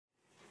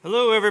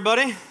Hello,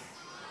 everybody.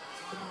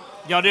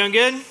 Y'all doing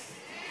good? Yes.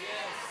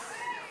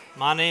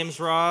 My name's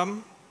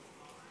Rob.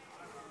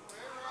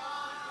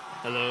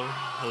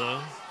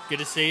 Hello. Good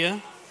to see you.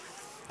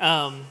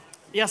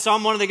 So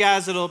I'm one of the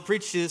guys that'll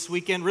preach this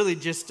weekend. Really,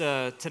 just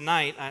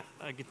tonight,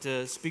 I get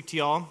to speak to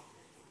y'all,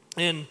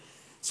 and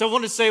so I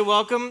wanted to say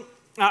welcome.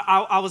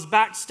 I was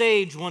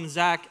backstage when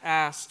Zach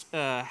asked,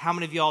 "How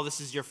many of y'all this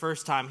is your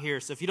first time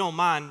here?" So if you don't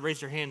mind,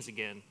 raise your hands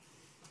again.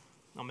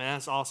 Oh man,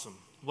 that's awesome.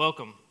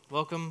 Welcome.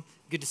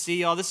 Good to see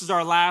y'all. This is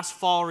our last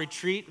fall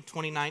retreat of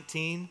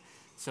 2019.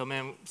 So,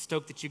 man,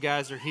 stoked that you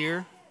guys are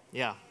here.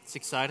 Yeah, it's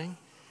exciting.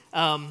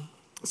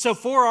 So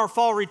for our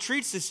fall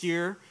retreats this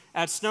year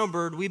at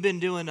Snowbird, we've been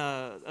doing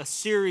a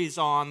series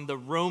on the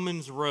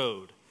Romans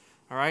Road.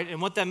 All right, and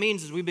what that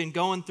means is we've been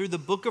going through the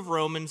book of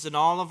Romans, and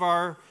all of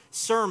our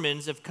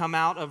sermons have come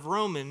out of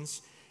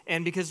Romans.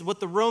 And because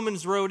what the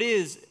Romans Road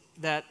is,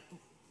 that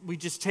we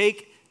just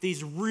take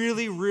these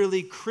really,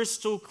 really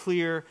crystal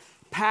clear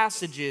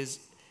passages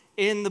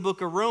in the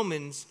book of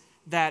Romans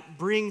that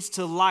brings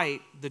to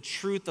light the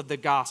truth of the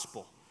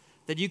gospel.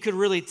 That you could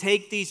really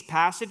take these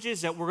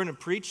passages that we're going to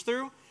preach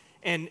through,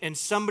 and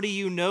somebody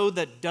you know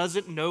that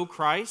doesn't know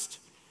Christ,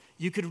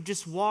 you could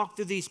just walk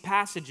through these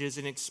passages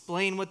and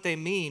explain what they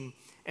mean,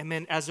 and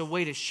then as a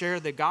way to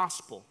share the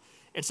gospel.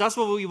 And so that's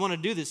what we want to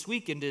do this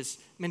weekend is,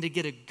 to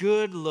get a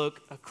good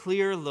look, a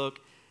clear look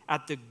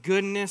at the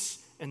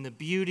goodness and the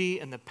beauty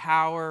and the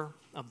power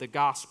of the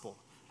gospel.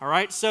 All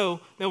right, so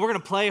we're going to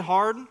play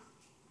hard.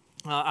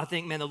 I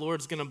think, the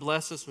Lord's going to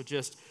bless us with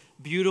just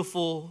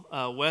beautiful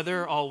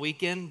weather all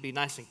weekend. Be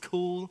nice and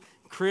cool,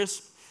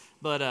 crisp.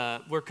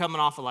 But we're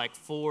coming off of like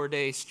 4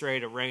 days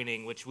straight of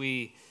raining, which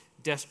we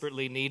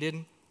desperately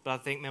needed. But I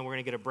think, we're going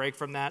to get a break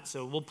from that.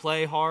 So we'll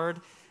play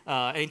hard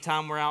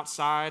anytime we're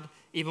outside.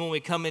 Even when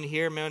we come in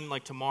here,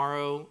 like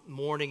tomorrow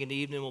morning and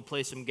evening, we'll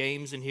play some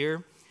games in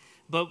here.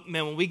 But,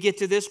 when we get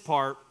to this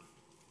part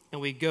and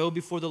we go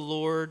before the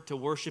Lord to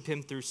worship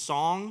Him through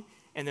song,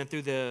 and then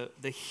through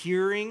the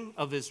hearing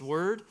of His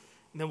word,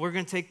 then we're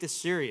going to take this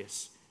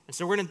serious. And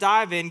so we're going to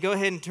dive in. Go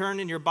ahead and turn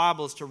in your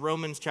Bibles to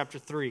Romans chapter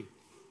 3.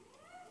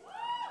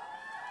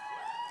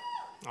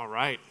 All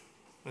right.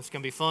 That's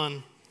going to be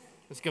fun.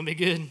 It's going to be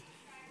good.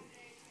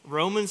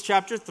 Romans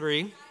chapter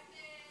 3.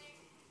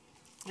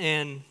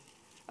 And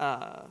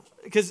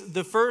because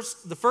the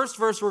first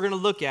verse we're going to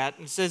look at,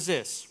 it says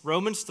this,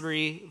 Romans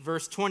 3,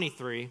 verse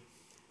 23.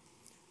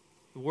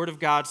 The Word of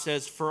God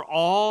says, "For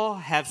all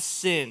have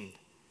sinned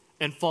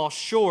and fall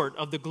short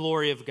of the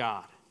glory of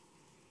God."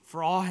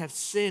 For all have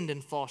sinned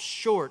and fall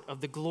short of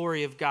the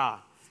glory of God.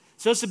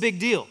 So it's a big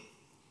deal.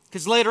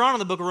 Because later on in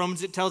the book of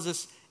Romans, it tells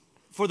us,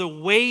 for the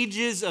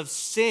wages of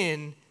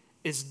sin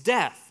is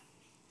death.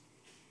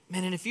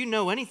 And if you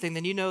know anything,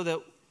 then you know that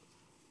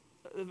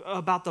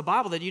about the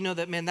Bible, that you know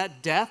that,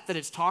 that death that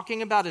it's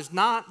talking about is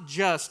not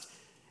just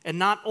and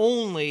not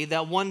only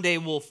that one day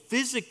we'll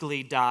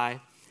physically die,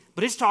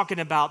 but it's talking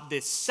about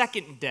this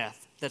second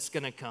death that's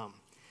going to come.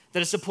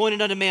 That it's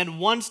appointed unto man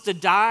once to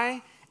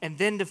die and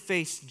then to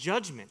face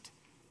judgment.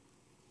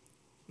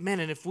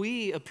 And if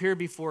we appear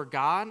before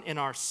God in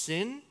our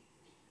sin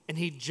and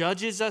He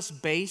judges us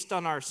based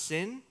on our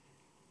sin,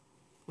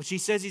 which He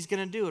says He's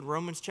going to do in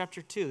Romans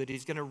chapter 2, that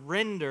He's going to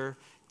render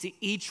to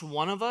each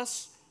one of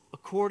us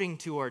according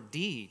to our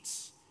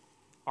deeds,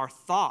 our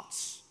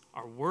thoughts,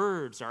 our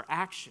words, our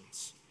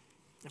actions.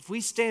 If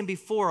we stand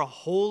before a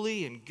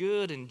holy and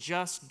good and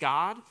just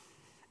God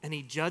and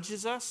He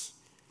judges us,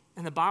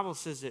 and the Bible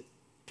says it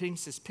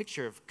paints this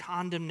picture of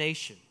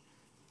condemnation,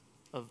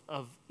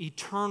 of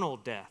eternal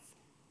death,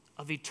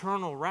 of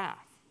eternal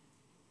wrath.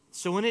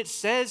 So when it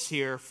says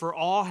here, "For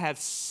all have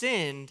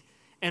sinned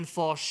and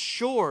fall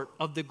short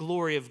of the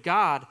glory of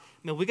God,"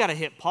 we got to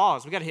hit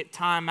pause. We got to hit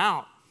time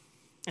out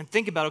and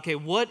think about, okay,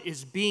 what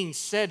is being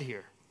said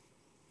here?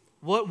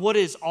 What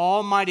is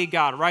Almighty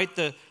God, right?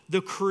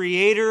 The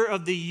creator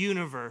of the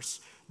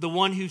universe, the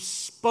one who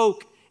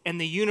spoke and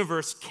the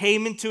universe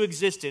came into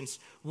existence.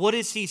 What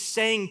is He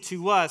saying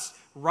to us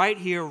right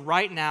here,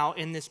 right now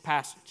in this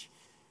passage?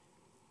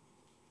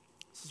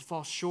 This is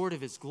fall short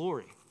of His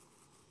glory.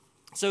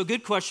 So a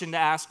good question to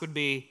ask would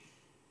be,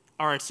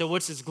 all right, so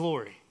what's His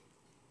glory?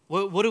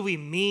 What do we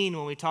mean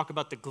when we talk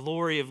about the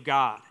glory of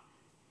God?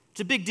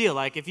 It's a big deal.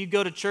 Like if you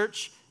go to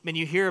church,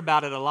 you hear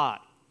about it a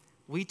lot.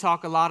 We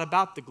talk a lot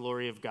about the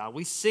glory of God.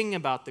 We sing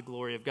about the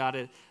glory of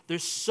God.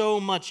 There's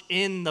so much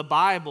in the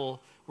Bible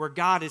where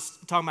God is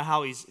talking about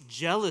how He's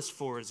jealous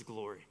for His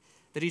glory,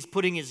 that He's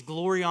putting His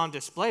glory on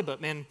display. But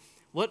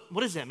what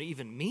does that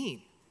even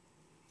mean?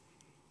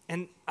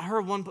 And I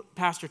heard one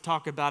pastor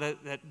talk about it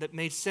that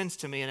made sense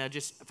to me, and I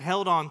just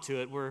held on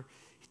to it, where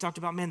he talked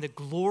about, the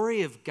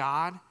glory of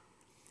God.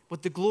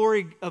 What the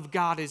glory of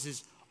God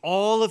is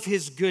all of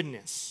His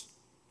goodness,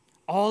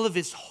 all of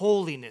His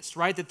holiness,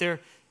 right? That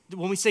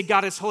when we say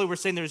God is holy, we're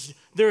saying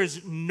there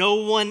is no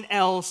one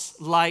else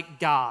like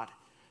God,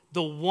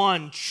 the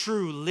one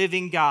true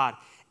living God.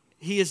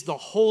 He is the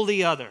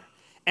holy other.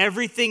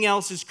 Everything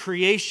else is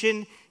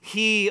creation.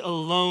 He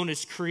alone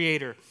is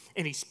creator.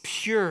 And He's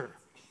pure.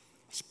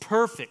 He's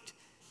perfect.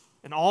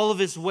 in all of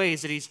his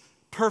ways, that he's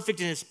perfect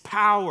in his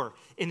power,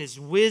 in his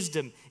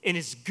wisdom, in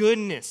his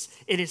goodness,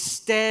 in his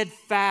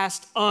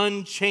steadfast,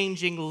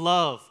 unchanging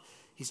love.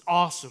 He's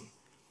awesome.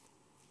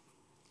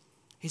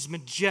 He's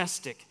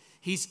majestic.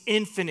 He's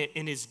infinite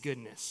in his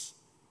goodness.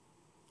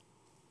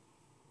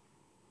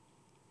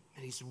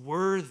 And he's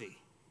worthy.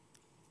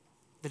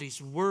 That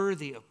he's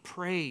worthy of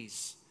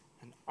praise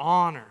and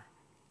honor.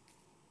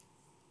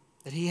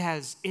 That he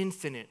has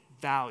infinite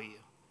value.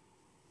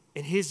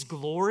 And his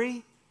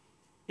glory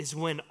is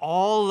when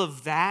all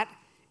of that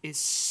is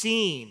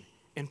seen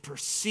and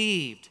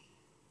perceived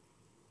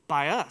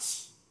by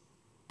us,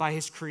 by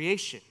his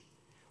creation.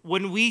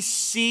 When we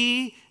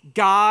see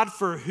God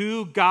for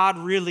who God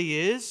really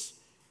is,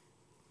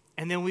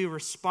 and then we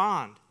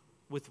respond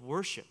with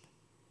worship.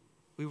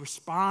 We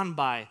respond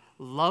by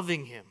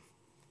loving him.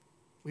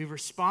 We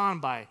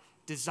respond by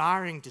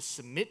desiring to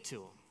submit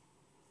to him.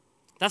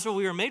 That's what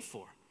we were made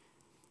for.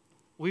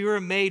 We were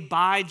made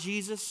by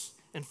Jesus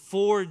and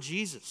for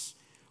Jesus.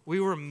 We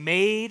were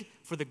made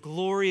for the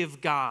glory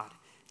of God,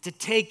 to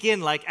take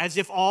in like as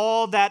if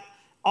all that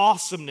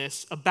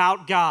awesomeness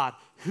about God,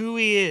 who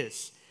he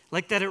is,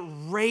 like that it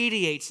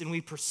radiates and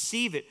we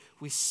perceive it,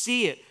 we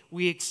see it,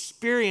 we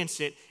experience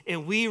it,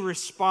 and we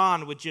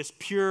respond with just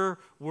pure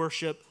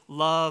worship,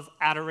 love,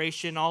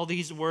 adoration, all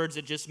these words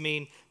that just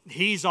mean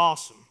he's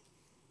awesome.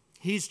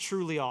 He's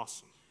truly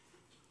awesome.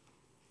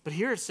 But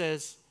here it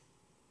says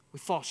we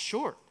fall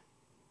short.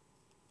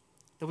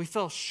 That we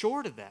fell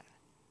short of that.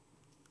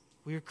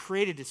 We were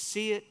created to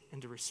see it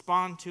and to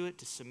respond to it,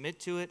 to submit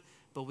to it,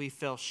 but we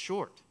fell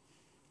short.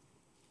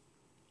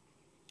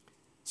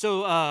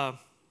 So,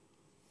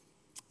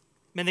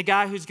 the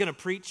guy who's going to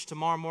preach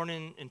tomorrow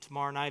morning and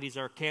tomorrow night, he's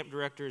our camp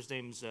director. His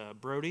name's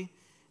Brody.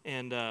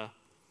 And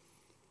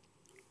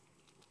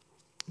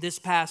this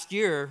past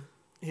year,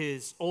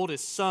 his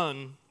oldest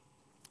son,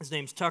 his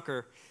name's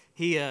Tucker,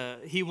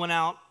 he went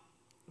out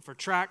for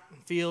track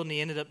and field, and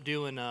he ended up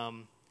doing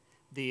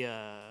the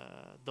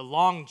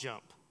long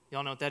jump.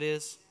 Y'all know what that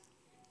is?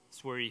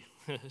 It's where you...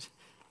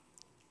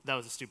 That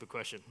was a stupid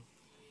question.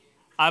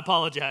 I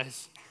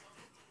apologize.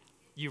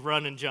 You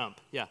run and jump.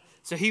 Yeah.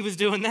 So he was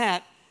doing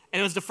that, and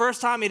it was the first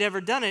time he'd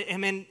ever done it. I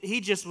mean, he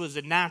just was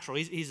a natural.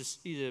 He's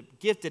a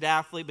gifted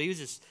athlete, but he was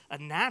just a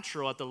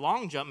natural at the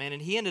long jump, man,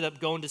 and he ended up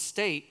going to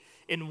state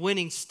and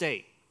winning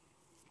state.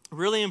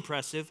 Really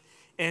impressive.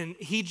 And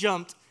he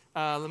jumped,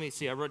 let me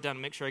see, I wrote down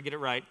to make sure I get it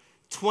right,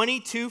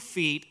 22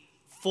 feet,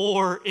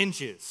 4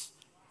 inches.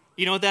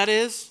 You know what that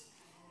is?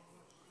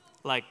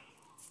 Like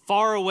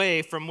far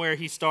away from where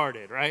he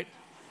started, right?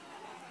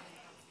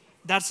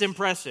 That's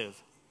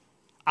impressive.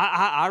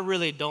 I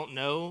really don't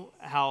know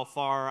how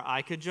far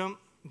I could jump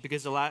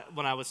because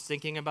when I was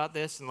thinking about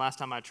this and the last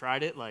time I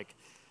tried it, like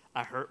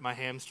I hurt my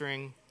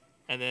hamstring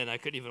and then I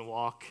couldn't even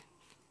walk.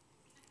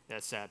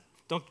 That's sad.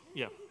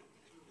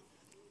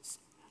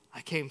 I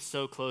came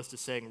so close to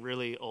saying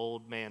really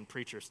old man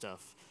preacher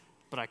stuff,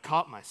 but I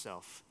caught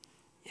myself.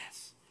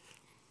 Yes.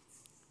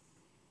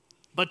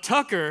 But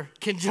Tucker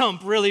can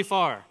jump really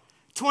far,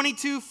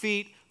 22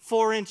 feet,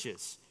 4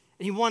 inches,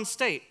 and he won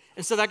state.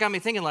 And so that got me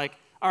thinking like,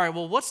 all right,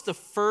 well, what's the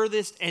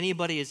furthest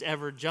anybody has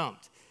ever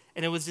jumped?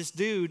 And it was this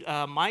dude,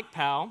 Mike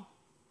Powell.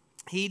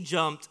 He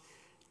jumped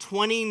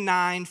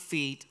 29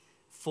 feet,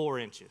 4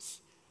 inches,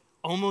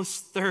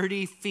 almost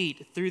 30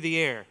 feet through the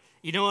air.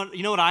 You know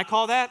what I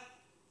call that?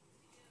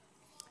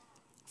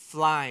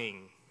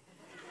 Flying.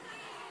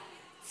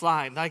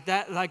 Flying. Like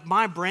that, like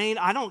my brain,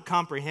 I don't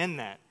comprehend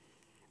that.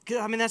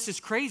 I mean, that's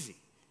just crazy.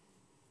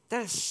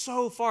 That is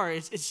so far.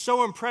 It's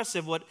so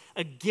impressive what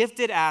a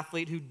gifted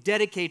athlete who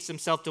dedicates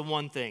himself to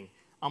one thing.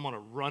 I'm going to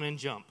run and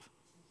jump.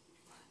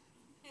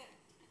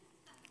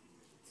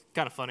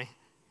 Kind of funny.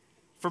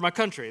 For my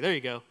country, there you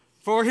go.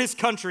 For his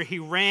country, he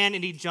ran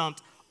and he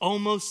jumped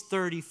almost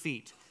 30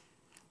 feet.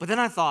 But then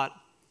I thought,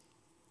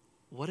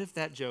 what if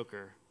that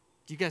joker,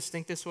 do you guys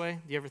think this way?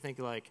 Do you ever think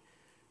like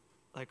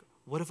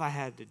what if I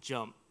had to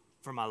jump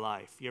for my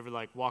life? You ever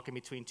like walking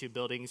between two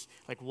buildings?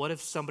 Like what if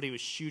somebody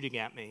was shooting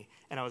at me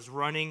and I was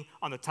running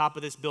on the top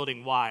of this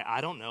building? Why?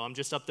 I don't know. I'm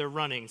just up there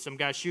running. Some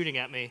guy's shooting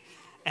at me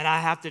and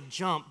I have to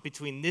jump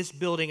between this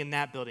building and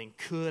that building.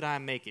 Could I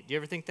make it? Do you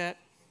ever think that?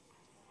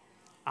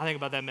 I think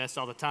about that mess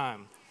all the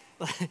time.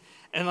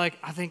 And like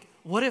I think,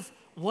 what if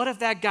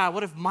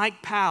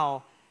Mike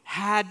Powell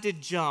had to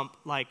jump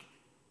like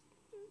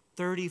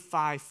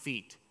 35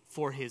 feet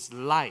for his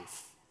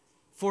life?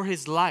 For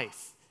his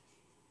life.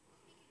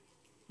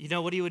 You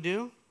know what he would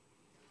do?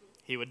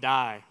 He would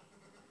die.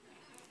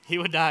 He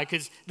would die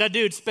because that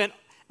dude spent,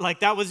 like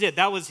that was it.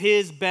 That was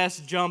his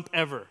best jump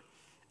ever.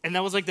 And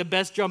that was like the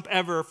best jump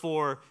ever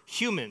for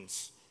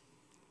humans.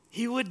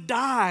 He would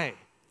die.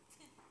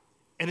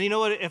 And you know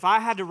what? If I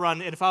had to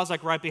run, and if I was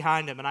like right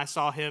behind him and I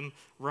saw him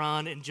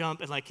run and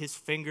jump and like his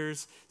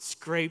fingers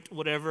scraped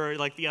whatever,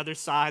 like the other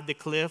side, the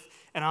cliff,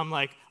 and I'm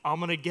like, I'm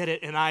going to get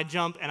it. And I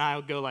jump and I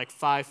would go like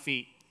 5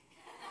 feet.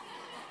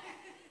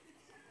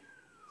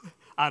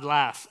 I'd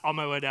laugh on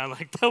my way down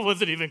like that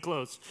wasn't even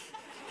close.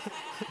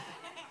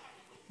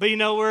 But you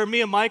know where me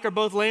and Mike are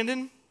both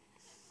landing?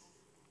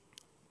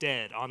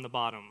 dead on the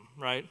bottom,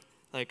 right?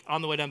 Like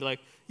on the way down, be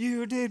like,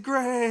 you did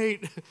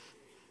great.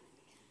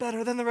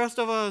 Better than the rest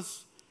of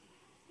us.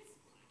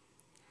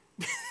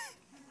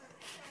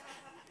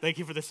 Thank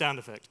you for the sound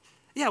effect.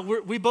 Yeah,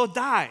 we both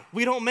die.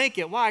 We don't make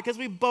it. Why? Because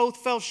we both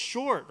fell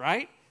short,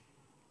 right?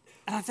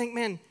 And I think,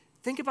 man,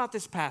 think about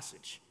this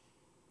passage.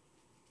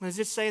 Is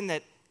it saying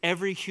that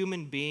every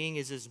human being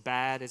is as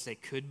bad as they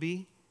could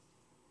be?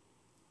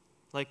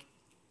 Like,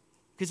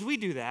 because we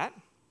do that.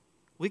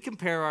 We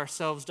compare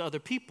ourselves to other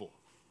people.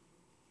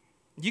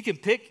 You can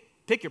pick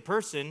your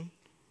person,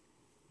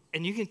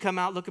 and you can come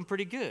out looking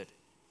pretty good.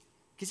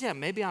 Because, yeah,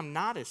 maybe I'm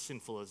not as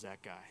sinful as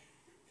that guy.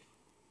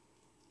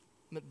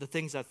 The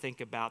things I think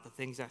about, the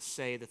things I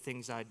say, the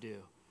things I do.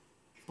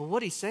 But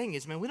what he's saying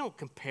is, man, we don't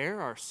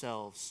compare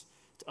ourselves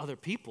to other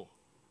people.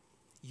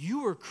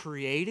 You were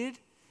created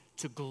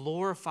to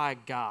glorify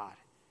God,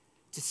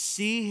 to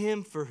see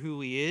him for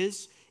who he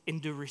is,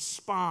 and to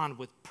respond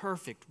with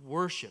perfect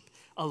worship,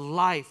 a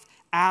life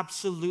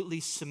absolutely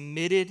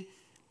submitted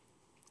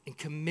and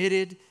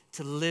committed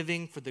to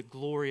living for the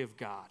glory of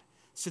God,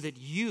 so that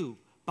you,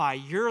 by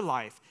your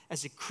life,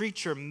 as a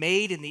creature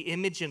made in the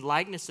image and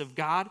likeness of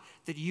God,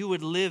 that you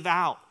would live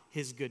out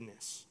his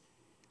goodness.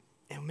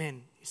 And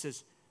man, he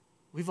says,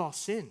 we've all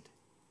sinned.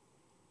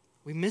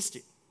 We missed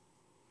it.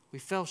 We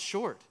fell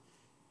short.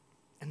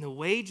 And the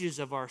wages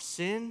of our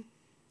sin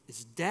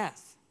is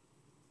death.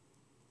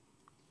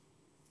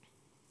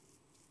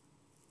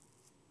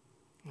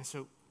 And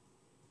so,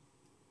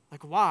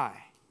 like,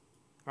 why?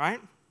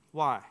 Right?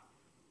 Why?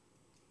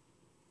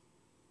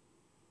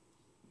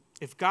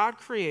 If God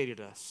created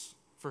us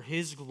for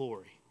his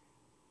glory,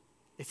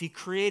 if he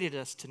created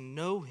us to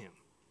know him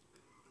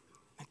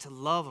and to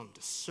love him,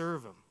 to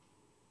serve him,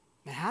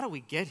 man, how do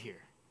we get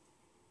here?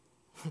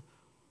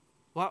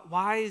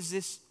 Why is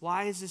this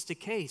the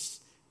case?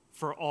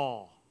 For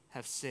all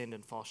have sinned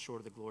and fall short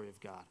of the glory of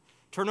God.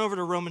 Turn over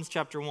to Romans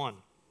chapter 1.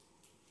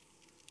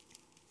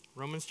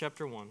 Romans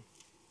chapter 1.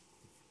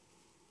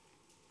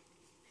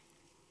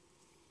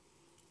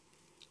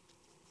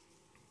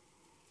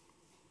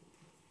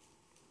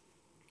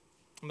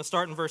 I'm going to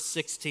start in verse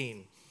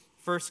 16.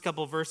 First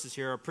couple verses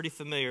here are pretty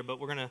familiar, but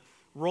we're going to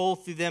roll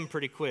through them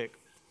pretty quick.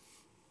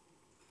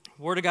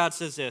 The Word of God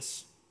says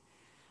this: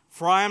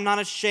 "For I am not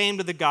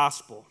ashamed of the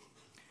gospel,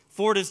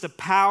 for it is the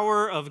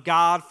power of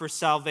God for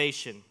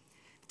salvation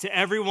to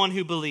everyone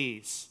who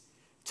believes,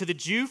 to the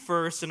Jew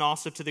first and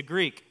also to the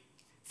Greek.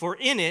 For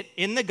in it,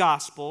 in the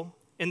gospel,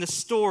 in the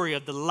story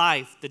of the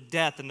life, the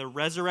death, and the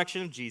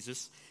resurrection of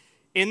Jesus,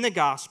 in the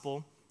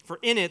gospel, for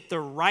in it the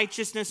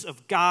righteousness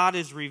of God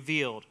is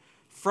revealed,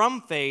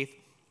 from faith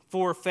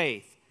for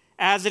faith.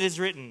 As it is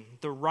written,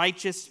 the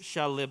righteous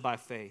shall live by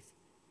faith.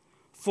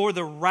 For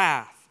the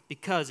wrath,"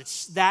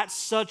 because that's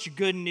such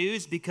good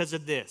news because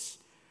of this.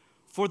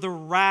 "For the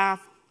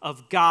wrath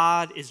of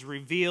God is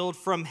revealed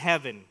from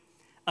heaven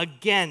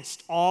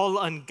against all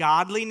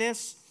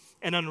ungodliness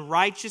and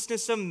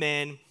unrighteousness of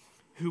men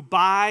who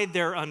by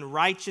their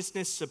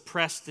unrighteousness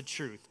suppress the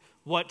truth."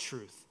 What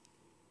truth?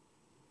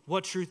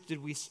 What truth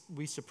did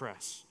we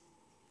suppress?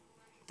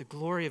 The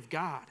glory of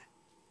God.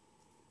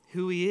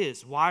 Who he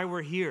is, why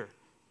we're here,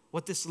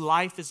 what this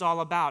life is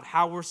all about,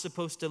 how we're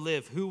supposed to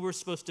live, who we're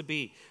supposed to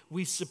be.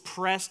 We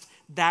suppressed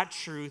that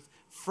truth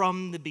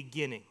from the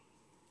beginning.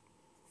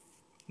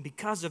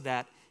 Because of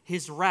that,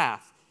 his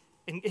wrath,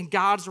 and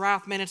God's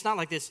wrath, man, it's not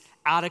like this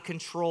out of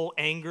control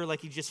anger,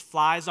 like he just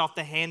flies off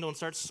the handle and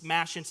starts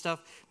smashing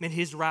stuff. Man,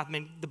 his wrath,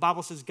 man, the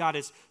Bible says God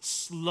is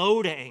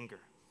slow to anger.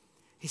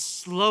 He's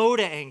slow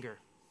to anger.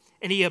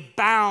 And he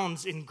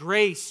abounds in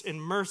grace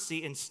and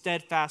mercy and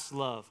steadfast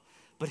love.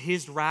 But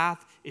his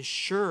wrath is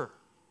sure.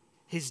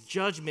 His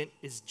judgment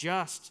is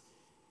just.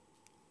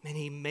 And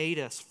he made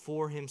us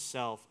for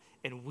himself,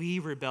 and we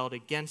rebelled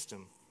against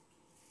him.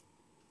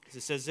 Because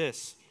it says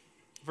this,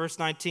 verse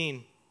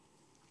 19,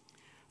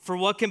 "For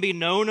what can be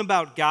known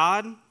about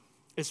God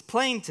is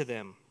plain to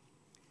them,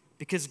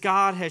 because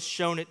God has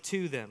shown it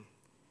to them.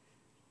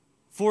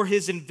 For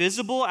his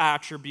invisible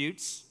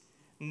attributes,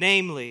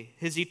 namely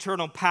his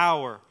eternal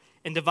power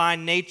and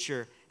divine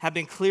nature, have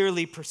been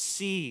clearly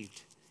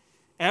perceived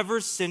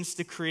ever since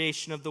the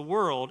creation of the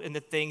world and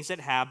the things that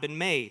have been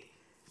made."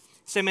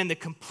 So, man, the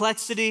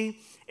complexity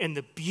and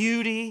the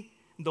beauty,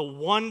 the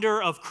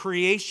wonder of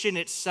creation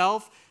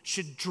itself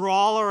should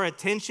draw our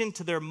attention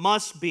to there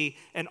must be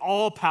an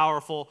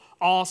all-powerful,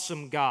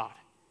 awesome God.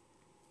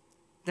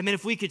 I mean,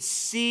 if we could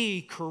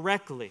see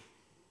correctly,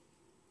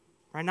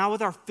 right, not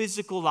with our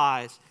physical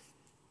eyes,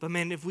 but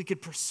man, if we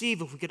could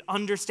perceive, if we could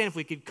understand, if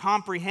we could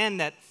comprehend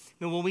that,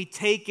 then when we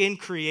take in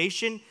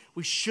creation,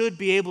 we should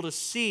be able to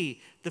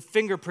see the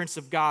fingerprints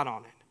of God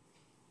on it.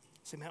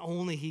 Say, man,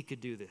 only he could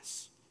do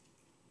this.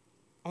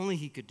 Only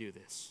he could do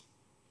this.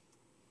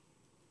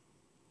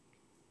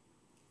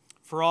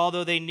 "For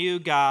although they knew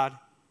God,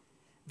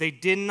 they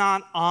did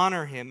not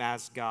honor him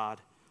as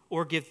God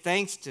or give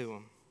thanks to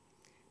him,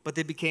 but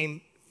they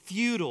became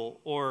futile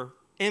or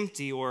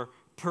empty or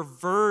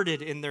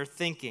perverted in their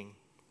thinking,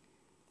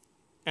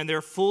 and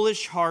their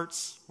foolish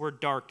hearts were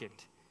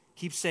darkened."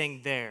 Keep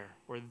saying there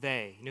or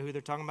they. You know who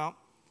they're talking about?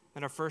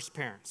 And our first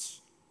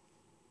parents.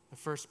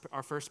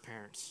 Our first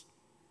parents.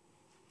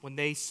 When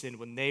they sinned,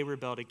 when they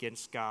rebelled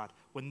against God,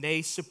 when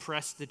they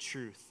suppressed the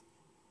truth,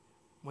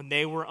 when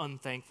they were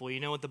unthankful. You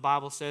know what the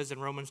Bible says in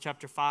Romans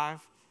chapter 5?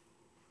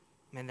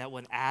 Man, that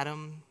when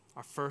Adam,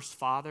 our first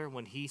father,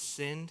 when he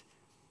sinned,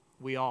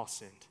 we all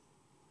sinned.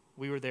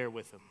 We were there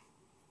with him.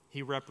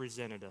 He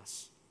represented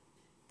us.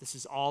 This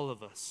is all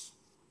of us.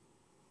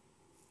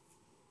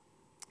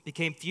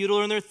 Became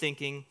futile in their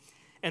thinking,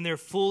 and their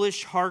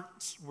foolish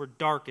hearts were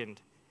darkened.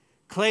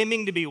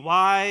 Claiming to be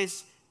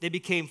wise, they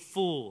became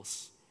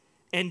fools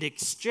and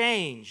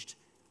exchanged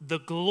the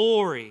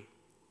glory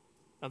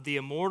of the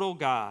immortal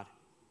God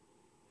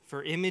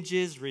for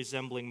images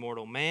resembling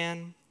mortal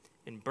man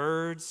and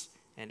birds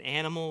and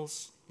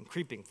animals and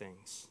creeping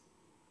things.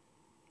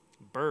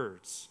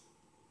 Birds.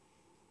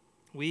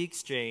 We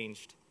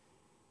exchanged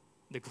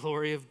the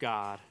glory of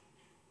God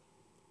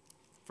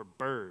for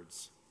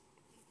birds.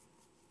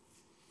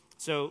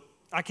 So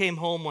I came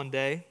home one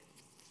day,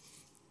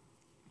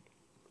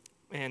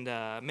 and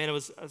man, it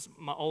was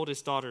my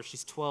oldest daughter.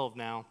 She's 12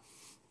 now.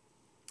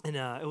 And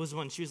it was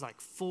when she was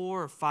like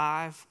 4 or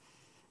 5.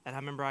 And I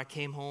remember I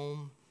came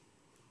home,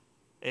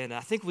 and I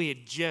think we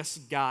had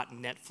just got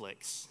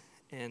Netflix.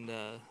 And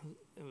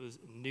it was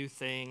a new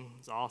thing. It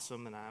was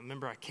awesome. And I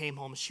remember I came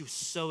home, and she was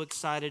so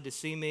excited to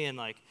see me and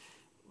like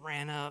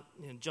ran up,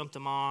 jumped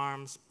in my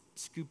arms,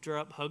 scooped her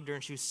up, hugged her.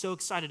 And she was so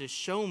excited to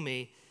show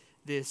me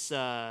this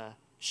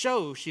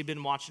show she'd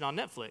been watching on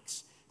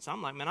Netflix. So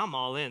I'm like, man, I'm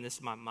all in. This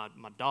is my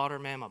daughter,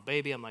 man, my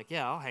baby. I'm like,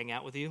 yeah, I'll hang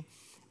out with you.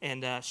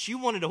 And she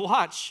wanted to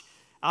watch,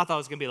 I thought it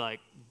was going to be like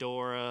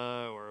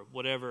Dora or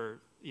whatever,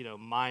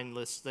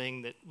 mindless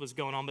thing that was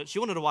going on. But she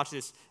wanted to watch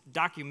this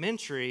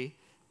documentary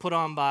put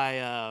on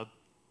by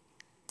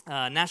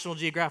National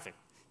Geographic.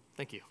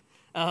 Thank you.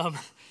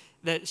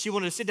 That she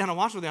wanted to sit down and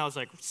watch with me. I was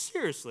like,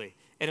 seriously?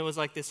 And it was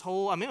like this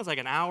whole, it was like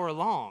an hour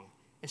long.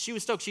 And she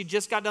was stoked. She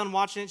just got done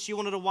watching it. She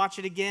wanted to watch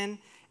it again.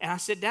 And I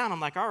sit down. I'm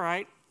like, all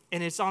right.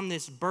 And it's on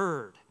this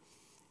bird.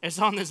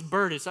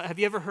 Have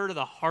you ever heard of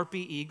the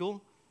harpy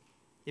eagle?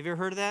 Have you ever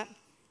heard of that?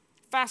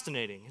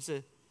 Fascinating. It's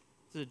a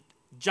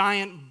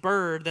giant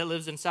bird that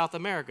lives in South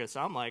America.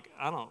 So I'm like,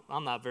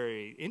 I'm not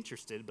very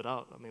interested, but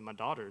my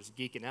daughter's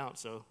geeking out,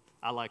 so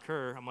I like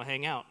her. I'm going to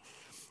hang out.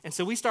 And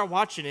so we start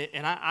watching it,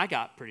 and I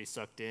got pretty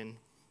sucked in.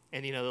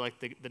 And, like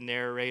the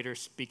narrator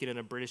speaking in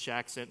a British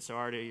accent, so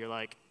already you're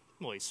like,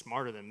 well, he's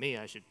smarter than me.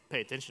 I should pay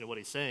attention to what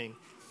he's saying.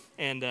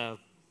 And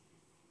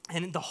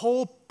the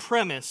whole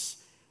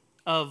premise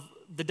of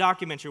the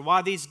documentary,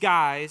 why these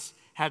guys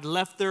had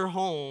left their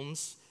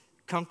homes,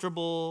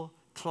 comfortable,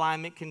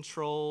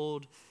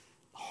 climate-controlled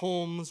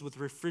homes with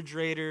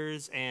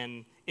refrigerators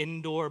and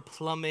indoor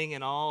plumbing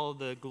and all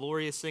the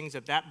glorious things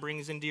that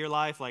brings into your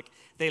life. Like,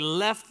 they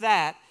left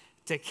that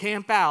to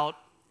camp out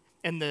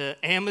in the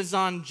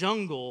Amazon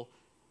jungle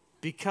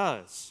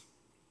because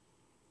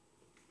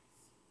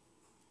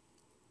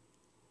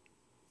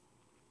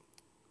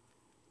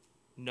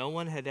no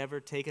one had ever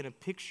taken a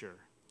picture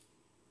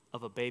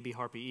of a baby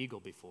harpy eagle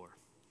before.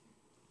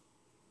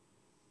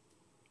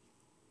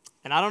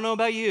 And I don't know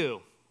about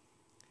you,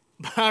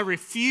 but I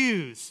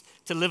refuse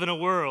to live in a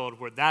world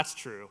where that's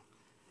true.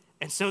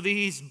 And so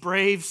these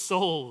brave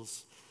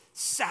souls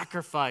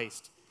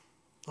sacrificed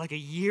like a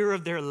year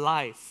of their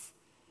life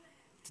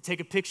to take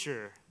a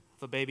picture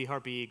of a baby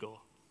harpy eagle.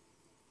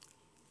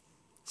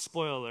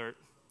 Spoiler alert,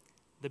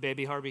 the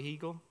baby harpy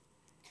eagle,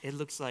 it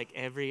looks like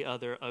every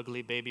other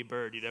ugly baby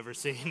bird you'd ever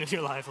seen in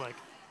your life. Like,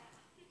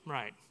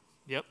 right,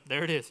 yep,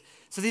 there it is.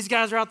 So these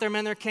guys are out there,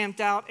 man, they're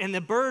camped out, and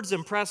the bird's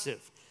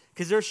impressive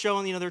because they're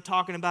showing, they're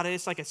talking about it.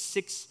 It's like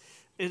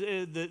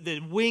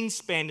the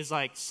wingspan is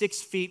like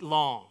 6 feet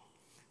long.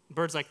 The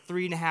bird's like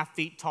 3.5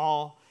 feet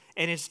tall,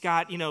 and it's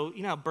got,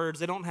 how birds,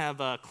 they don't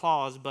have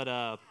claws,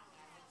 but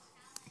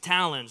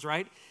talons,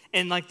 right?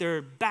 And like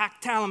their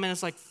back talon, man,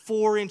 it's like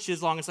 4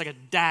 inches long. It's like a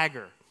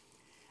dagger.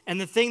 And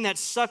the thing that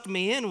sucked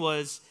me in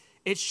was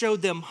it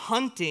showed them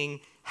hunting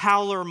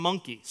howler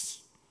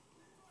monkeys.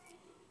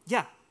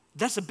 Yeah,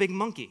 that's a big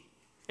monkey.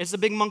 It's a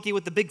big monkey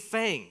with the big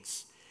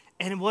fangs.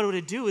 And what would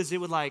it do is it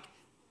would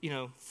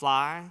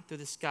fly through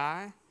the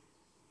sky.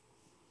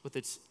 With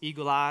its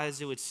eagle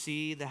eyes, it would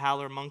see the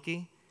howler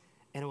monkey.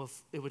 And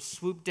it would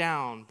swoop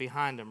down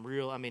behind them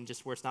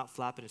just where it's not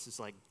flapping, it's just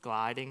like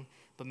gliding.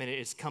 But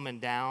it's coming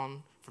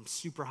down from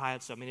super high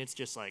up. So it's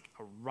just like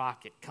a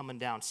rocket coming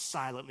down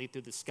silently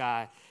through the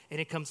sky.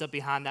 And it comes up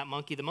behind that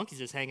monkey. The monkey's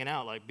just hanging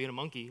out, like being a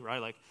monkey, right?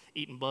 Like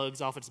eating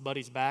bugs off its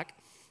buddy's back.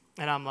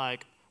 And I'm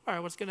like, all right,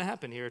 what's going to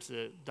happen here? It's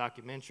a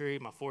documentary.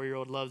 My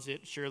 4-year-old loves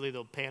it. Surely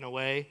they'll pan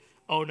away.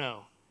 Oh,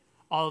 no.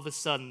 All of a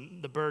sudden,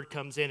 the bird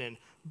comes in and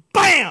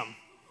bam!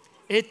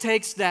 It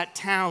takes that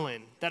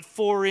talon, that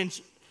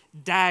 4-inch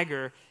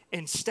dagger,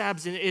 and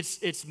stabs in.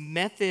 Its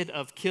method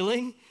of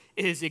killing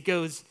is it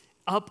goes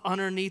up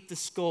underneath the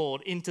skull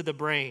into the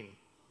brain.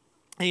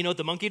 And you know what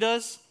the monkey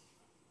does?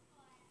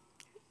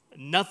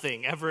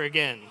 Nothing ever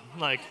again.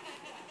 Like,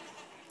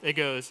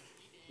 it's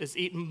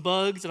eating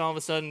bugs, and all of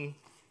a sudden,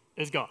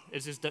 It's gone.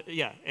 It's just,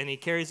 yeah. And he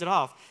carries it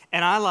off.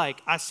 And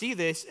I see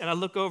this, and I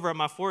look over at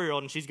my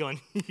 4-year-old, and she's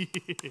going,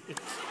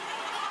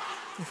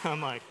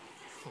 I'm like,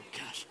 oh,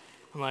 gosh.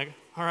 I'm like,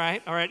 all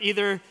right.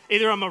 Either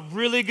I'm a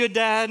really good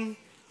dad,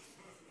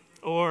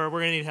 or we're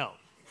going to need help.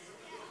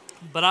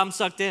 But I'm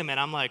sucked in, man.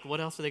 I'm like,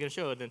 what else are they going to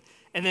show?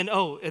 And then,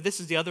 this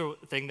is the other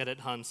thing that it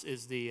hunts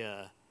is the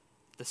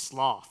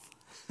sloth.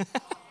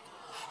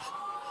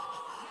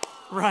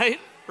 Right?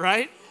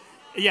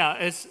 Yeah,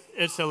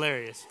 it's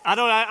hilarious.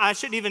 I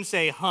shouldn't even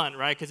say hunt,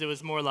 right? Because it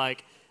was more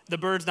like the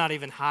bird's not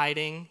even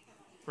hiding,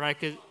 right?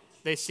 Because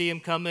they see him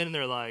coming and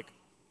they're like,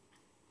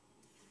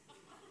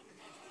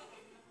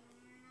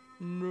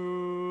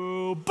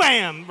 no,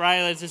 bam, right?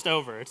 It's just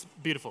over. It's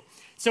beautiful.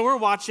 So we're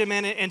watching,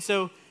 man, and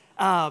so,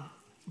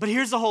 but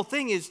here's the whole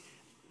thing is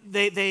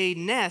they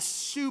nest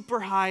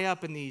super high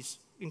up in these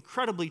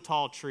incredibly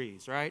tall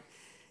trees, right?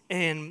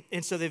 And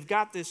so they've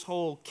got this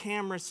whole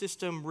camera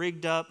system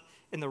rigged up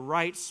in the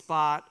right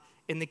spot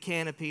in the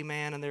canopy,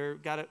 man, and they're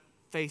got it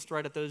faced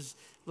right at those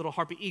little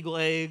harpy eagle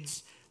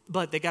eggs,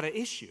 but they got an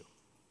issue.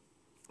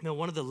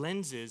 One of the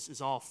lenses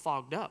is all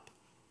fogged up.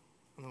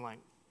 And they're like,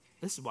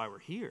 this is why we're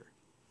here.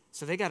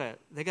 So they gotta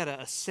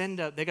send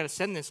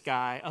this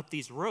guy up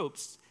these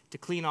ropes to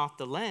clean off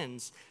the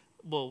lens.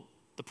 Well,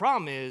 the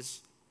problem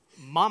is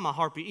Mama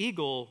Harpy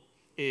Eagle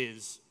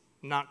is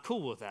not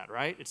cool with that,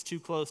 right? It's too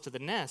close to the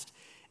nest.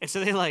 And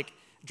so they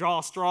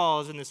draw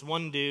straws, and this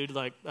one dude,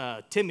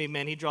 Timmy,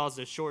 man, he draws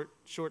a short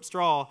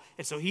straw,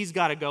 and so he's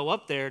got to go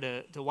up there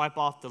to wipe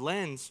off the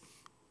lens.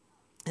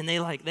 And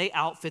they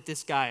outfit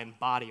this guy in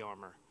body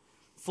armor,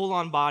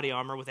 full-on body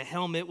armor with a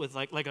helmet with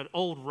like an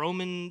old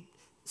Roman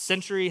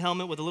century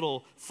helmet with a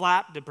little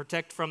flap to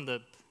protect from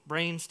the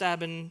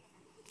brain-stabbing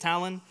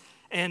talon.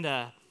 And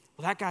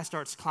that guy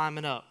starts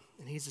climbing up,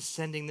 and he's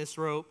ascending this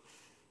rope,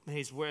 and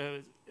he's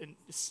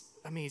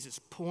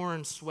just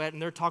pouring sweat,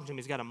 and they're talking to him.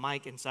 He's got a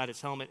mic inside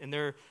his helmet, and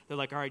they're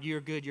like, all right, you're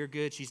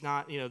good. She's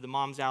not, the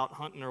mom's out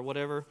hunting or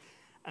whatever.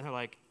 And they're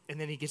like, and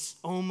then he gets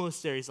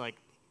almost there. He's like,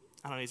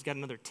 I don't know, he's got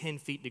another 10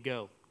 feet to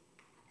go.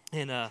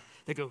 And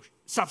they go,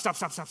 stop.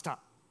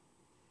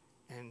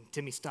 And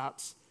Timmy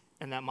stops,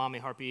 and that mommy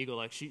Harpy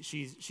Eagle,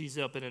 she's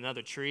up in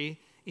another tree.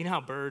 You know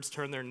how birds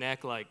turn their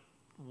neck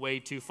way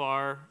too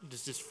far,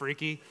 just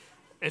freaky?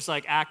 It's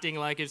acting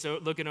like it's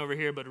looking over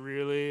here, but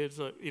really it's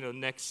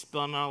neck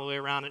spun all the way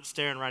around. It's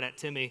staring right at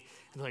Timmy.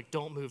 And they're like,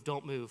 don't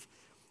move.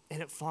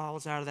 And it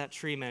falls out of that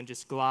tree, man,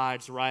 just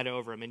glides right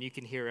over him. And you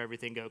can hear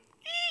everything go,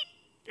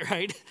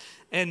 right?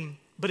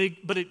 But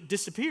it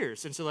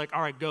disappears. And so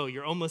all right, go.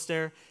 You're almost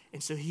there.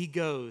 And so he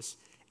goes,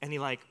 and he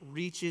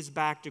reaches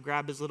back to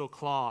grab his little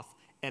cloth.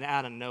 And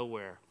out of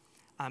nowhere,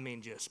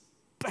 just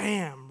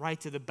bam, right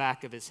to the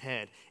back of his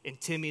head.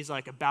 And Timmy's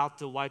about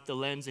to wipe the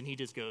lens, and he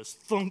just goes,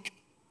 thunk.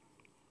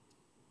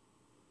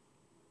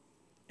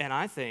 And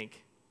I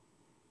think,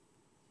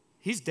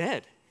 he's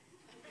dead.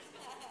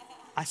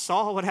 I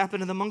saw what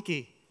happened to the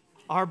monkey.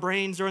 Our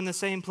brains are in the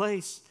same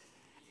place.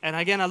 And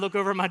again, I look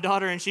over at my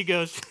daughter, and she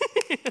goes,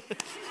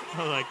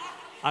 I'm like,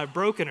 I've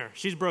broken her.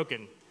 She's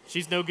broken.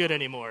 She's no good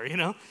anymore,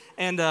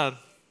 And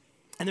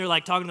they're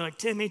talking to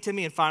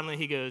Timmy. And finally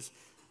he goes,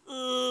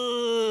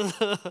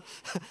 ugh.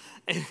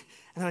 And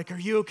they're like, are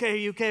you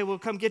okay? We'll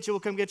come get you.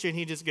 And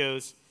he just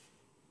goes,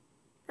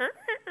 and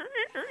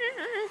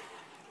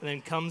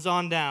then comes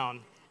on down.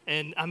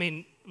 And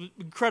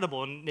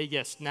incredible. And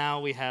yes, now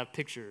we have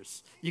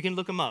pictures. You can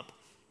look them up.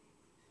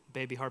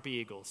 Baby Harpy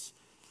Eagles.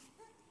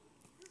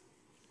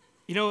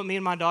 You know what me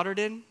and my daughter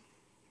did?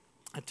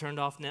 I turned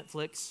off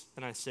Netflix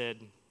and I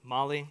said,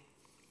 Molly,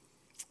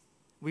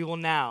 we will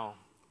now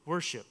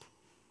worship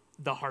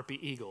the Harpy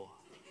Eagle.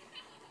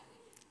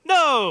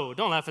 No,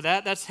 don't laugh at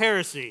that. That's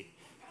heresy.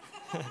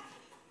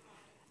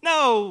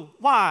 No,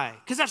 why?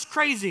 Because that's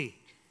crazy.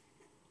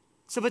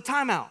 So, but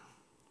time out.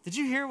 Did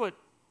you hear what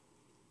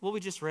we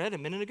just read a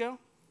minute ago?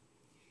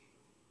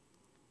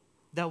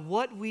 That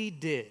what we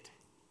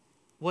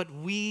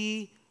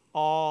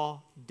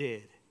all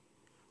did,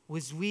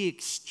 was we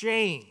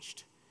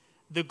exchanged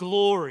the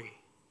glory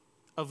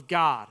of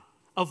God,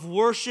 of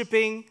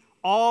worshiping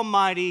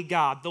Almighty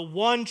God, the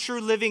one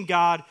true living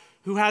God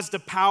who has the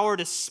power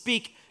to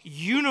speak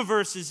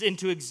universes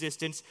into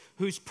existence,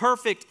 who's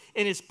perfect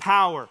in his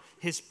power,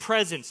 his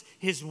presence,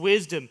 his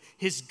wisdom,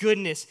 his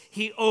goodness.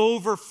 He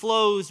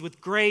overflows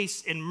with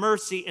grace and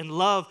mercy and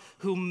love,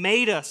 who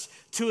made us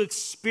to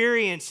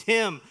experience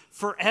him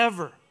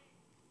forever.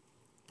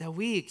 That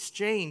we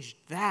exchanged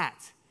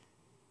that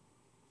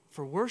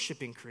for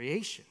worshiping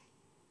creation,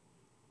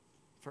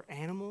 for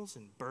animals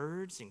and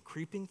birds and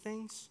creeping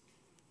things.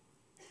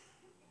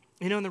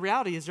 And the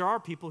reality is there are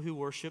people who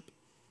worship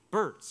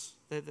birds.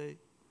 They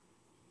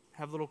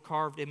have little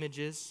carved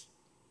images.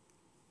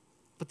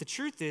 But the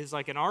truth is,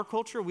 in our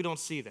culture, we don't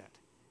see that.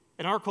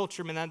 In our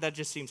culture, man, that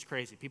just seems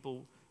crazy.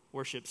 People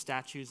worship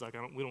statues.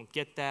 We don't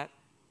get that.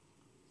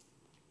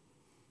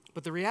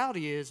 But the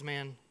reality is,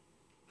 man,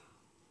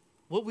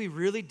 what we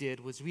really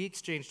did was we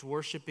exchanged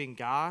worshiping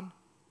God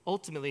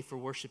ultimately for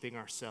worshiping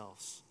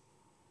ourselves.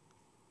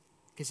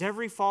 Because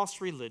every false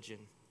religion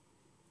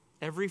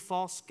every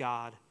false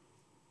god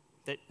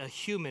that a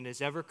human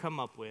has ever come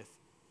up with,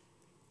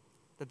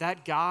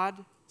 that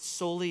God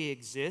solely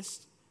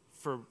exists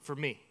for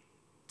me,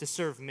 to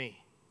serve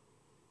me.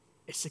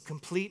 It's a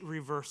complete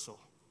reversal.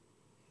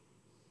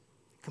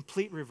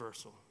 Complete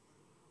reversal.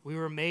 We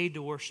were made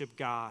to worship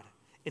God,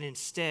 and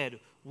instead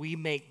we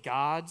make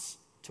gods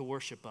to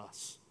worship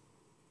us.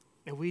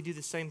 And we do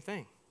the same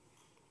thing.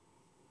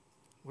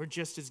 We're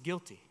just as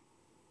guilty.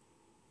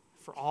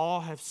 For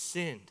all have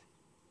sinned.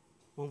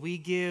 When we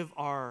give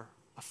our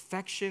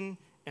affection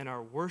and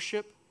our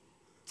worship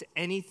to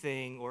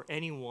anything or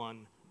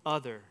anyone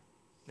other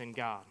than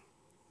God.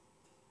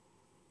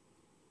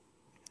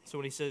 So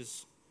when he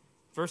says,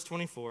 verse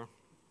 24,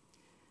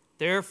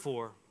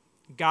 therefore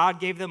God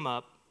gave them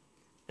up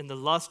in the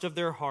lust of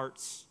their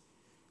hearts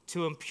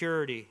to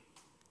impurity,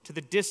 to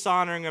the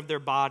dishonoring of their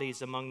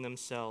bodies among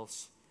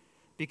themselves,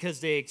 because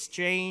they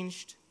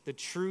exchanged the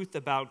truth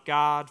about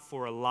God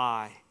for a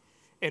lie,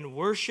 and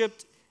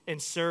worshiped and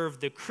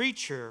served the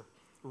creature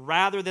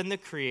rather than the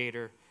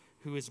Creator,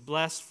 who is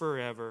blessed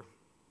forever.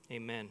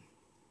 Amen.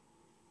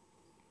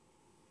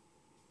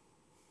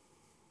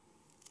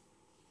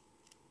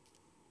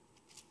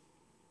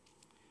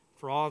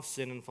 For all have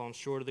sinned and fallen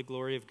short of the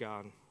glory of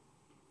God.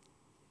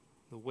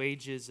 The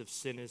wages of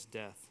sin is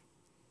death.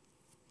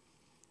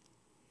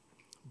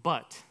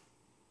 But,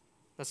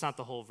 that's not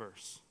the whole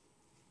verse.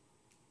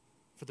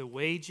 For the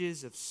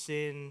wages of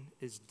sin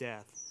is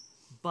death,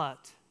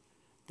 but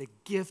the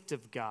gift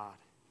of God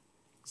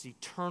is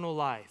eternal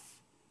life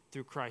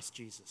through Christ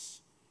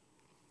Jesus.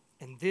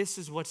 And this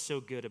is what's so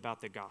good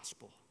about the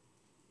gospel.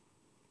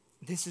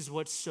 This is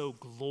what's so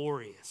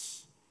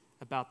glorious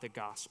about the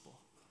gospel.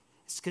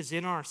 It's because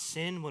in our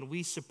sin, when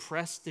we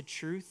suppress the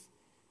truth,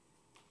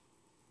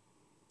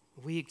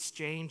 we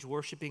exchange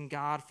worshiping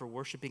God for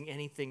worshiping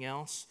anything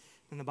else.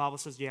 And the Bible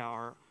says,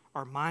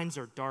 our minds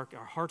are dark,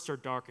 our hearts are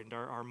darkened,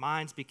 our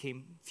minds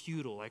became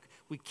futile. Like,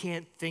 we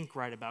can't think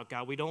right about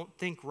God. We don't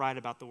think right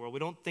about the world. We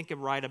don't think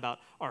right about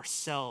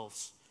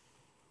ourselves.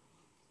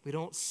 We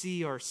don't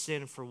see our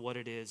sin for what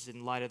it is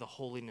in light of the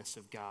holiness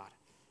of God.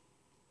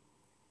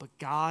 But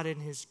God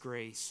in his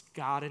grace,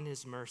 God in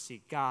his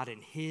mercy, God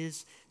in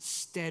his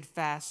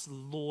steadfast,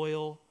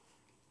 loyal,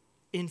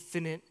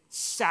 infinite,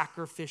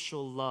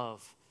 sacrificial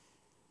love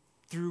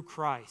through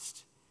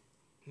Christ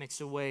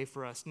makes a way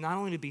for us not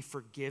only to be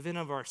forgiven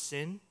of our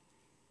sin,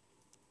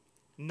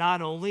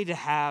 not only to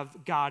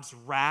have God's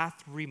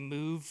wrath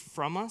removed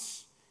from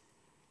us,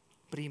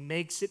 but he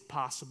makes it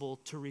possible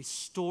to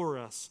restore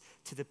us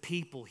to the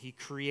people he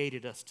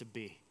created us to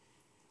be.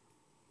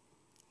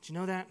 Do you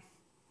know that?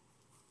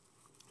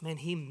 Man,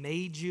 he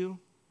made you.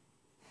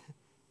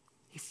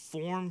 He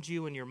formed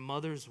you in your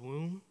mother's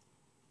womb.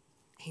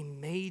 He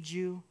made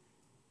you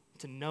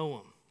to know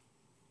him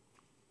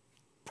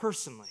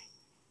personally,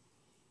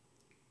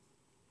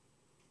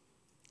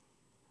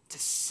 to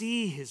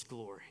see his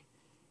glory.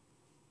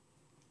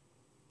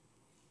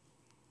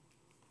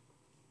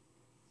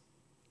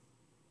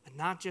 And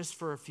not just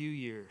for a few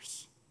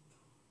years,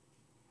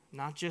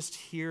 not just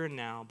here and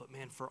now, but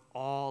man, for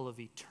all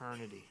of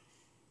eternity.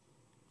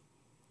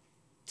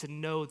 To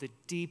know the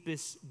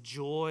deepest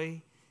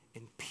joy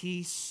and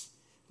peace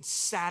and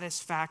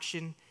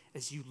satisfaction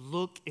as you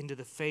look into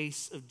the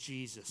face of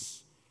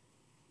Jesus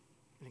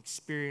and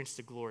experience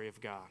the glory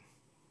of God.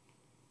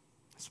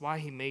 That's why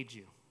he made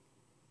you.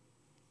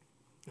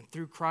 And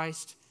through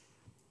Christ,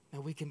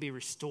 and we can be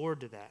restored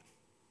to that.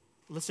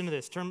 Listen to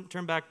this.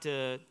 Turn back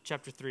to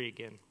chapter 3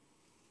 again.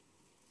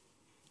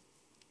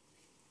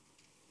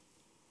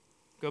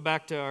 Go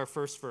back to our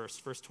first verse,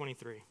 verse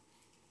 23.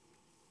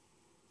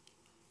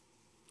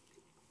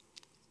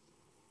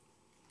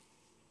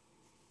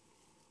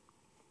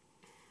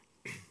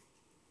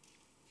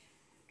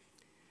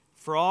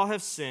 For all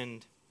have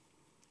sinned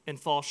and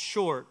fall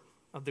short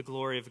of the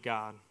glory of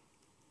God,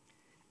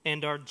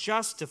 and are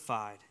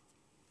justified.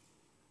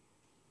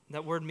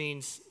 That word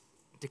means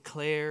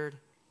declared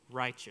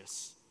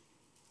righteous.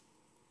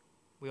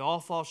 We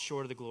all fall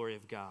short of the glory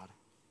of God,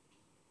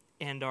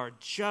 and are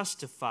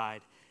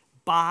justified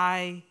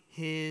by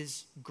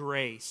his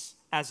grace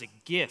as a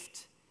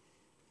gift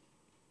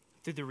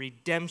through the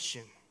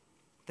redemption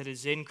that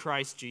is in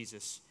Christ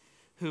Jesus,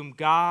 whom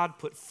God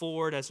put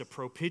forward as a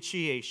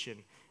propitiation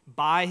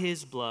by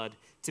his blood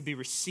to be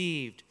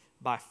received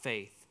by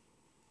faith.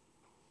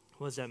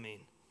 What does that mean?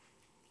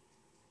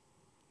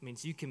 It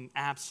means you can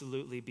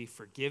absolutely be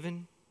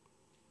forgiven.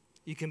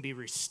 You can be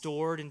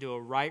restored into a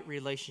right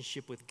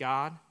relationship with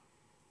God.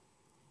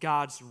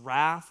 God's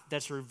wrath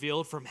that's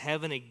revealed from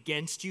heaven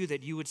against you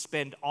that you would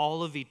spend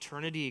all of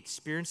eternity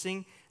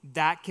experiencing,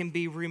 that can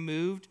be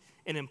removed.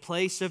 And in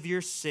place of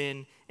your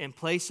sin, in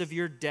place of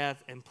your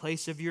death, in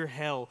place of your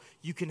hell,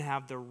 you can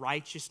have the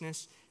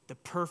righteousness, the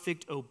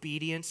perfect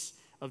obedience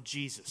of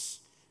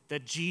Jesus.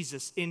 That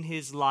Jesus in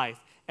his life,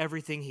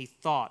 everything he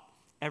thought,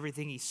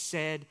 everything he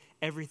said,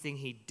 everything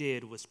he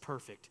did was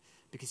perfect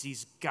because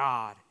he's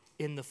God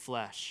in the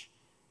flesh.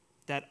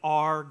 That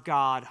our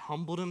God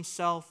humbled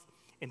himself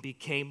and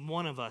became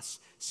one of us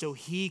so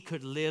he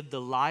could live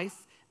the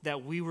life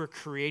that we were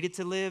created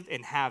to live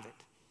and have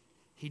it.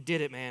 He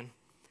did it, man.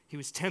 He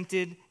was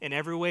tempted in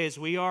every way as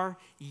we are,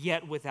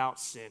 yet without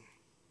sin.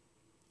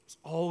 He was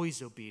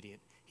always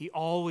obedient. He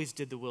always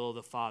did the will of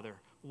the Father.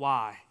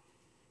 Why?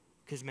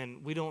 Because, man,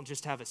 we don't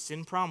just have a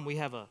sin problem. We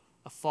have a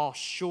fall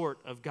short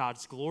of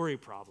God's glory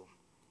problem.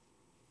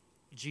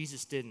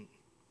 Jesus didn't.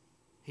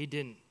 He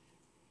didn't.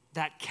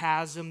 That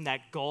chasm,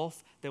 that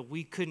gulf that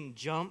we couldn't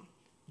jump,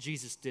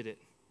 Jesus did it.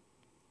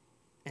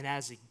 And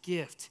as a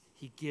gift,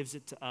 he gives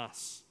it to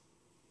us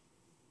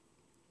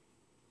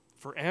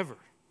forever.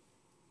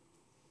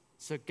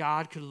 So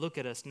God could look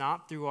at us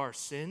not through our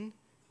sin,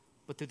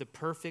 but through the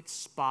perfect,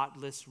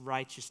 spotless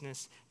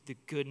righteousness, the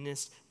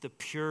goodness, the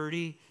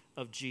purity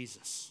of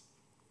Jesus.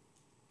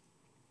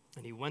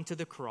 And he went to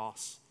the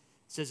cross.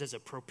 It says as a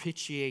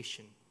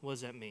propitiation. What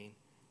does that mean?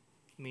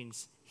 It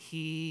means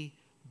he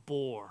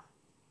bore.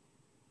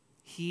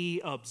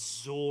 He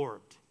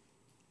absorbed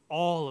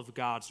all of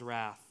God's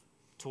wrath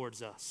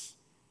towards us.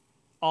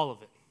 All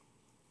of it.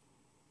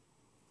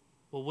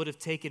 What would have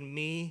taken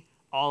me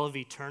all of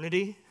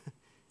eternity,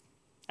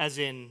 as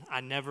in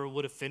I never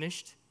would have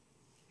finished,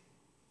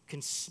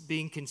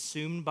 being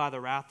consumed by the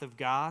wrath of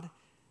God,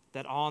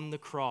 that on the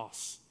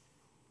cross,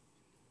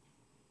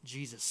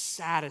 Jesus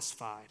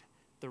satisfied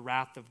the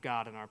wrath of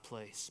God in our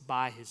place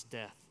by his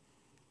death,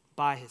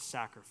 by his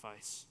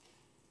sacrifice.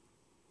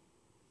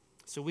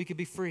 So we could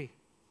be free,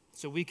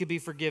 so we could be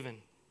forgiven,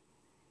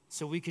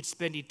 so we could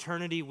spend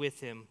eternity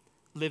with him,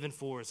 living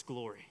for his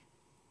glory.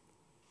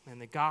 And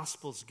the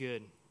gospel's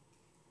good.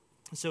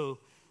 So,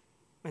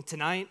 man,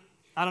 tonight,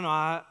 I don't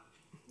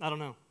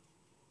know.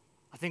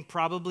 I think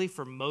probably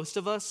for most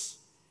of us,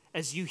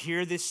 as you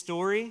hear this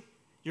story,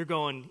 you're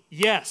going,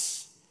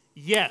 yes,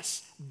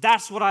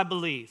 that's what I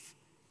believe.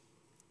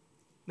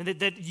 And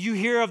that you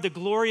hear of the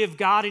glory of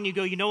God and you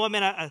go, you know what,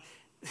 man,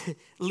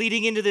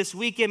 leading into this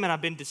weekend, man,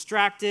 I've been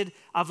distracted.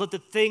 I've let the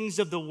things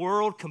of the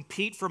world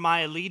compete for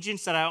my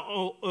allegiance that I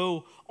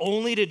owe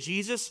only to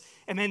Jesus.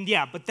 And man,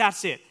 yeah, but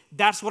that's it.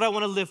 That's what I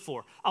want to live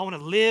for. I want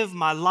to live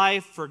my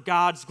life for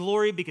God's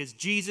glory because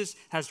Jesus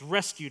has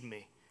rescued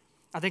me.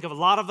 I think of a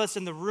lot of us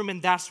in the room,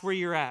 and that's where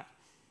you're at.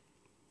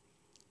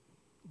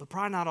 But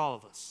probably not all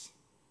of us.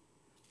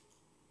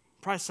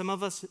 Probably some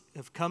of us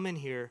have come in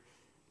here,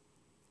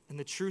 and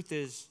the truth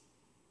is,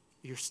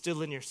 you're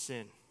still in your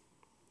sin.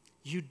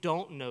 You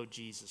don't know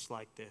Jesus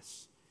like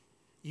this.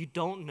 You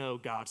don't know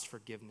God's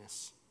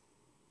forgiveness.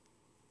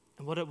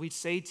 And what we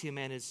say to you,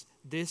 man, is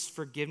this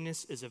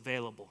forgiveness is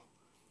available.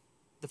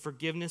 The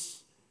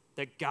forgiveness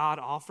that God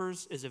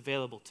offers is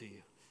available to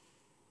you.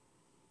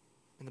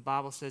 And the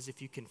Bible says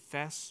if you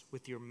confess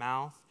with your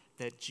mouth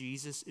that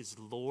Jesus is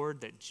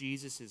Lord, that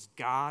Jesus is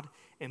God,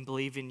 and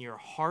believe in your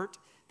heart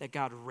that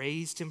God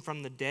raised him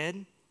from the dead,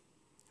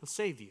 he'll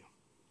save you.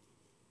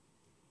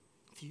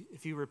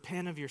 If you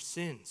repent of your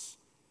sins,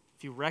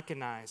 if you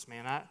recognize,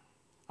 man,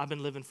 I've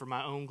been living for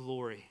my own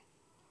glory,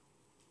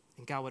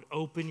 and God would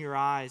open your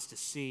eyes to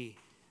see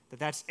that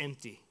that's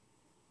empty.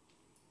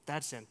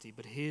 That's empty,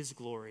 but his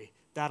glory,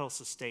 that'll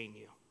sustain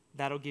you.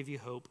 That'll give you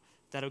hope.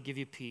 That'll give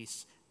you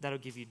peace. That'll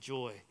give you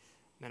joy.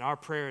 And our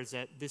prayer is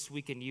that this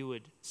weekend you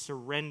would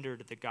surrender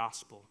to the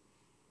gospel.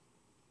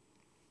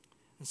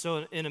 And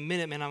so in a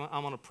minute, man,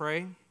 I'm going to pray,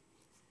 and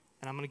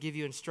I'm going to give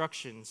you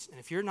instructions. And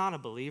if you're not a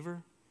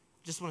believer,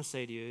 I just want to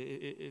say to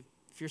you,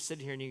 if you're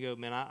sitting here and you go,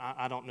 man,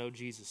 I don't know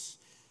Jesus,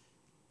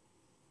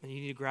 then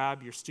you need to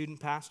grab your student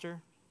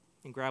pastor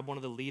and grab one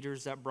of the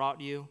leaders that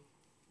brought you.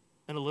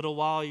 In a little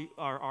while,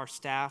 our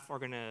staff are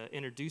going to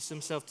introduce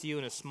themselves to you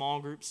in a small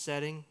group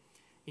setting.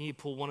 You need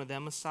to pull one of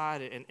them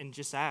aside and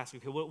just ask,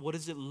 okay, what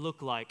does it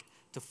look like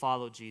to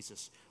follow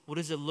Jesus? What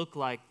does it look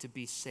like to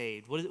be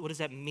saved? What does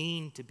that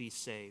mean to be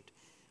saved?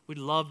 We'd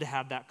love to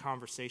have that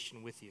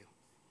conversation with you.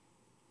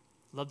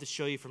 Love to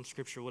show you from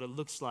Scripture what it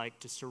looks like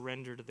to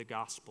surrender to the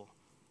gospel.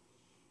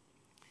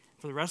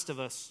 For the rest of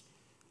us,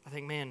 I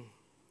think, man,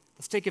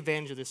 let's take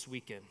advantage of this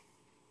weekend.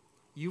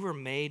 You were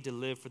made to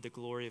live for the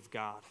glory of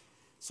God.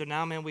 So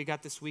now, man, we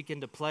got this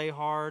weekend to play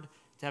hard,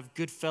 to have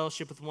good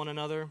fellowship with one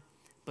another,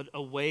 but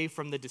away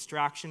from the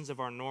distractions of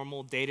our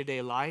normal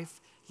day-to-day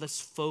life,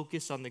 let's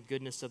focus on the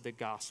goodness of the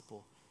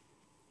gospel.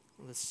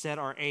 Let's set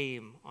our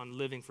aim on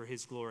living for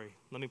his glory.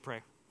 Let me pray.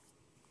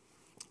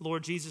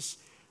 Lord Jesus,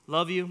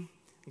 love you.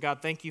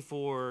 God, thank you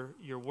for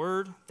your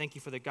word. Thank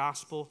you for the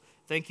gospel.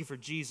 Thank you for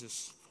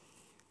Jesus.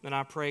 And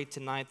I pray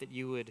tonight that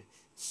you would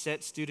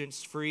set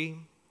students free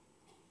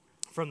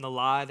from the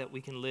lie that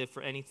we can live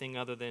for anything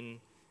other than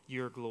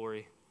your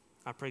glory.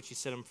 I pray that you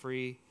set them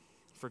free,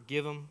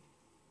 forgive them,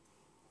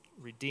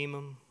 redeem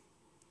them,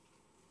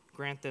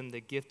 grant them the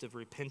gift of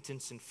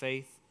repentance and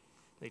faith.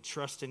 They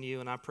trust in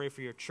you. And I pray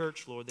for your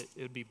church, Lord, that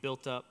it would be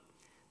built up,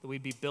 that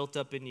we'd be built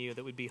up in you,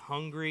 that we'd be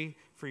hungry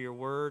for your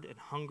word and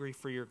hungry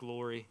for your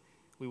glory.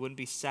 We wouldn't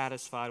be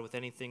satisfied with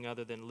anything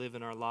other than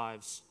living our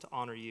lives to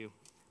honor you.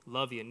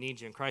 Love you and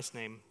need you. In Christ's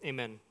name,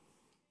 amen.